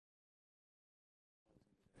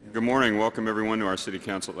Good morning. Welcome everyone to our City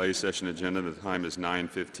Council A session agenda. The time is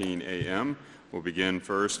 9:15 a.m. We'll begin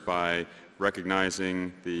first by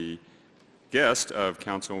recognizing the guest of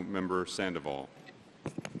Council Member Sandoval.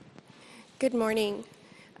 Good morning.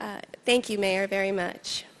 Thank you, Mayor, very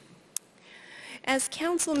much. As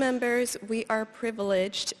council members, we are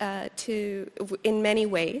privileged in many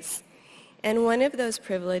ways, and one of those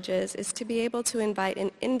privileges is to be able to invite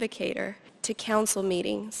an invocator to council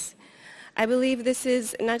meetings. I believe this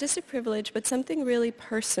is not just a privilege, but something really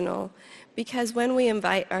personal, because when we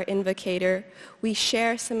invite our invocator, we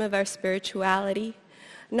share some of our spirituality,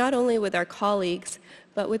 not only with our colleagues,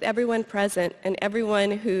 but with everyone present and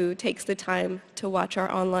everyone who takes the time to watch our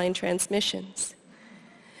online transmissions.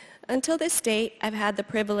 Until this date, I've had the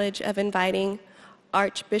privilege of inviting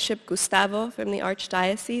Archbishop Gustavo from the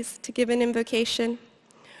Archdiocese to give an invocation,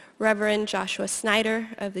 Reverend Joshua Snyder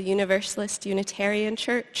of the Universalist Unitarian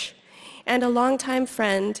Church, and a longtime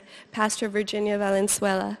friend, Pastor Virginia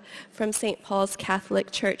Valenzuela from St. Paul's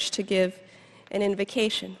Catholic Church to give an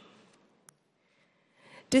invocation.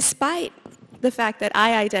 Despite the fact that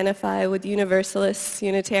I identify with Universalists,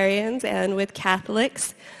 Unitarians, and with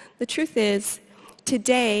Catholics, the truth is,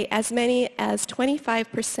 today, as many as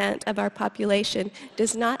 25% of our population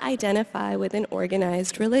does not identify with an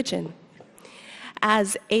organized religion.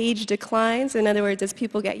 As age declines, in other words, as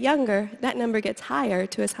people get younger, that number gets higher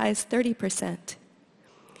to as high as 30%.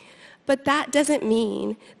 But that doesn't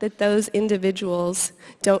mean that those individuals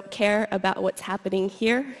don't care about what's happening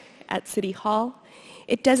here at City Hall.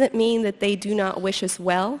 It doesn't mean that they do not wish us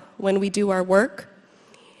well when we do our work.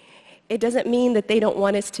 It doesn't mean that they don't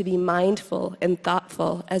want us to be mindful and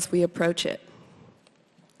thoughtful as we approach it.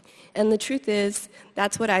 And the truth is,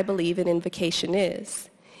 that's what I believe an invocation is.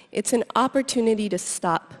 It's an opportunity to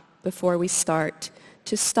stop before we start,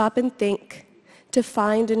 to stop and think, to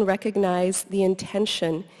find and recognize the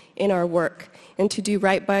intention in our work, and to do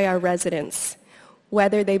right by our residents,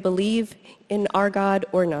 whether they believe in our God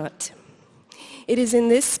or not. It is in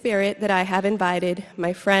this spirit that I have invited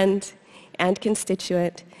my friend and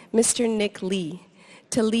constituent, Mr. Nick Lee,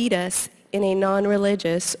 to lead us in a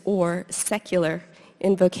non-religious or secular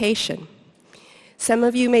invocation. Some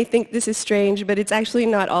of you may think this is strange, but it's actually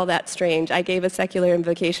not all that strange. I gave a secular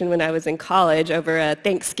invocation when I was in college over a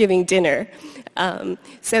Thanksgiving dinner,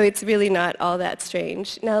 so it's really not all that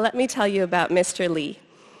strange. Now let me tell you about Mr. Lee.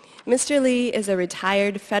 Mr. Lee is a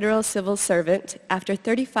retired federal civil servant after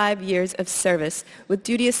 35 years of service with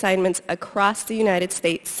duty assignments across the United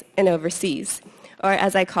States and overseas, or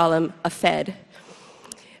as I call him, a Fed.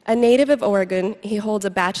 A native of Oregon, he holds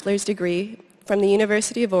a bachelor's degree from the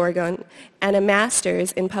University of Oregon and a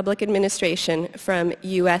master's in public administration from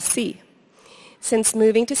USC. Since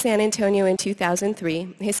moving to San Antonio in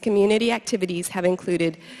 2003, his community activities have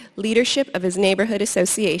included leadership of his neighborhood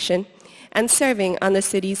association and serving on the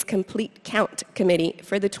city's Complete Count Committee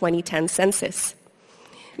for the 2010 census.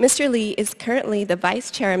 Mr. Lee is currently the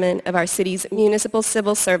vice chairman of our city's Municipal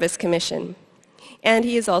Civil Service Commission, and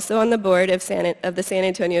he is also on the board of the San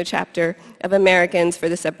Antonio chapter of Americans for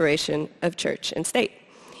the Separation of Church and State.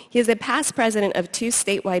 He is a past president of two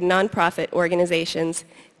statewide nonprofit organizations,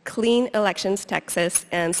 Clean Elections Texas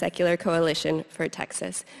and Secular Coalition for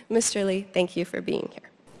Texas. Mr. Lee, thank you for being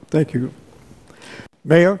here. Thank you.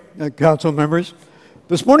 Mayor and council members,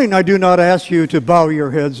 this morning I do not ask you to bow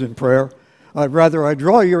your heads in prayer. Rather, I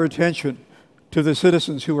draw your attention to the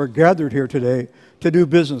citizens who are gathered here today to do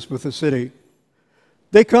business with the city.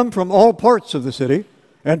 They come from all parts of the city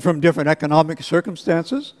and from different economic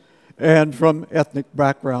circumstances and from ethnic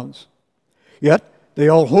backgrounds. Yet, they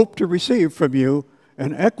all hope to receive from you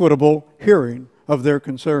an equitable hearing of their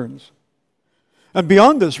concerns. And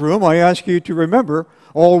beyond this room, I ask you to remember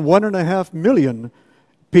all 1.5 million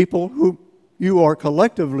people who you are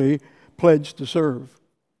collectively pledged to serve.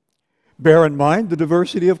 Bear in mind the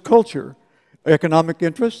diversity of culture, economic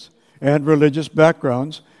interests, and religious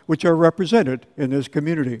backgrounds which are represented in this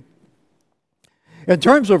community. In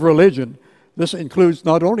terms of religion, this includes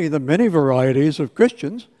not only the many varieties of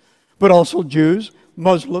Christians, but also Jews,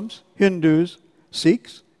 Muslims, Hindus,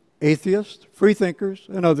 Sikhs, atheists, freethinkers,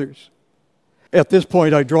 and others. At this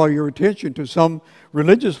point, I draw your attention to some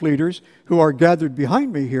religious leaders who are gathered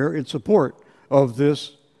behind me here in support of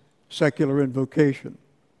this secular invocation.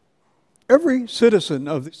 Every citizen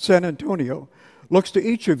of San Antonio looks to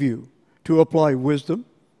each of you to apply wisdom,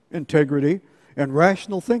 integrity, and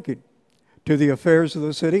rational thinking to the affairs of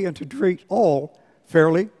the city and to treat all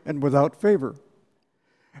fairly and without favor.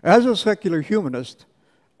 As a secular humanist,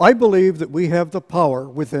 I believe that we have the power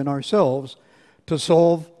within ourselves to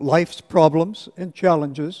solve life's problems and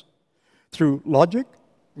challenges through logic,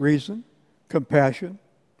 reason, compassion,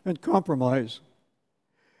 and compromise.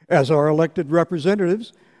 As our elected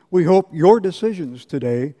representatives, we hope your decisions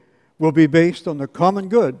today will be based on the common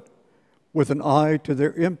good with an eye to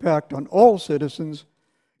their impact on all citizens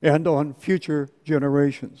and on future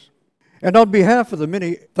generations. And on behalf of the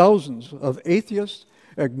many thousands of atheists,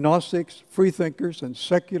 agnostics, freethinkers, and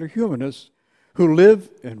secular humanists who live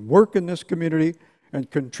and work in this community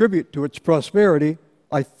and contribute to its prosperity,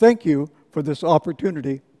 I thank you for this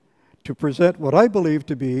opportunity to present what I believe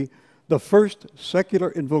to be the first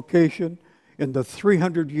secular invocation in the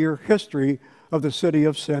 300-year history of the city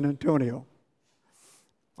of San Antonio.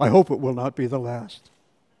 I hope it will not be the last.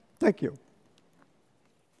 Thank you.